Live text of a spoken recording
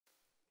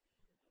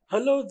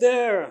Hello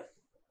there.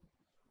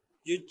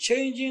 You're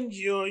changing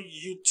your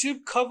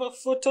YouTube cover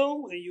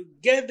photo and you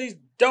get this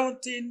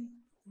daunting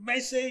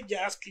message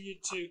asking you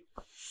to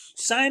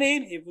sign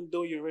in even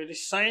though you're already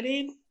signed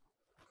in.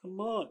 Come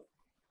on.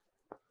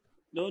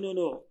 No, no,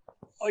 no.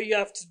 All you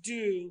have to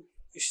do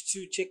is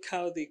to check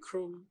out the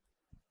Chrome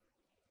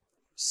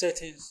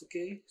settings,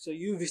 okay? So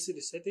you visit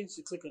the settings,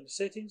 you click on the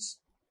settings,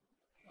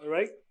 all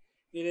right?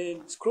 And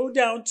then scroll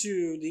down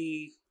to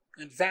the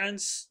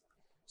advanced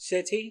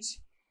settings,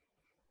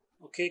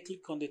 okay?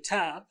 Click on the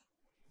tab,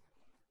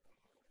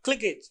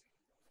 click it.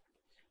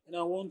 And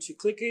I want to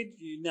click it,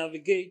 you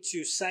navigate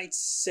to site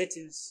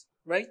settings,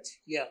 right?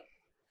 Yeah.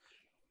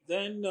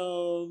 Then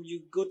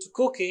you go to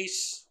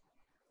cookies,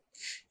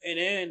 and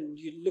then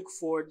you look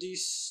for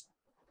this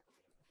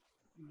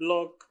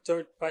block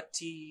third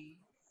party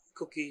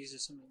cookies or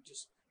something.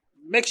 Just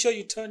make sure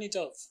you turn it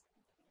off.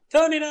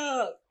 Turn it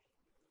off.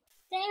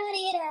 Turn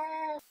it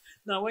up.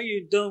 Now, when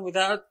you're done with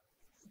that,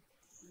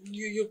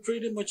 you're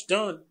pretty much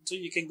done. So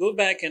you can go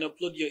back and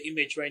upload your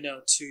image right now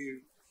to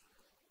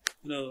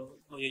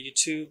on your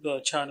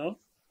YouTube channel.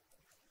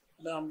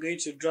 Now I'm going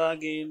to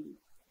drag in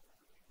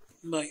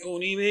my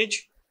own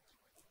image.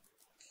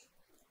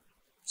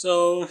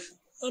 So,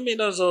 I mean,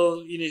 that's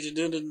all you need to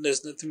do.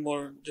 There's nothing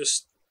more.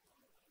 Just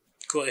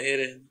go ahead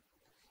and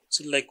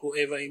select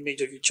whatever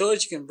image of your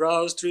choice. You can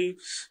browse through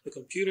the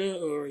computer,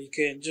 or you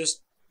can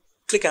just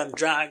click and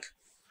drag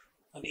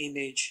an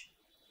image.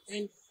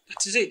 And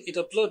that is it. It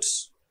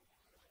uploads.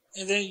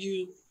 And then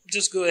you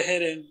just go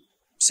ahead and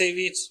save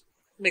it,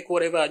 make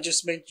whatever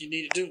adjustment you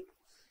need to do.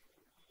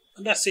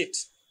 And that's it.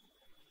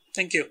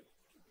 Thank you.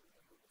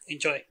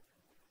 Enjoy.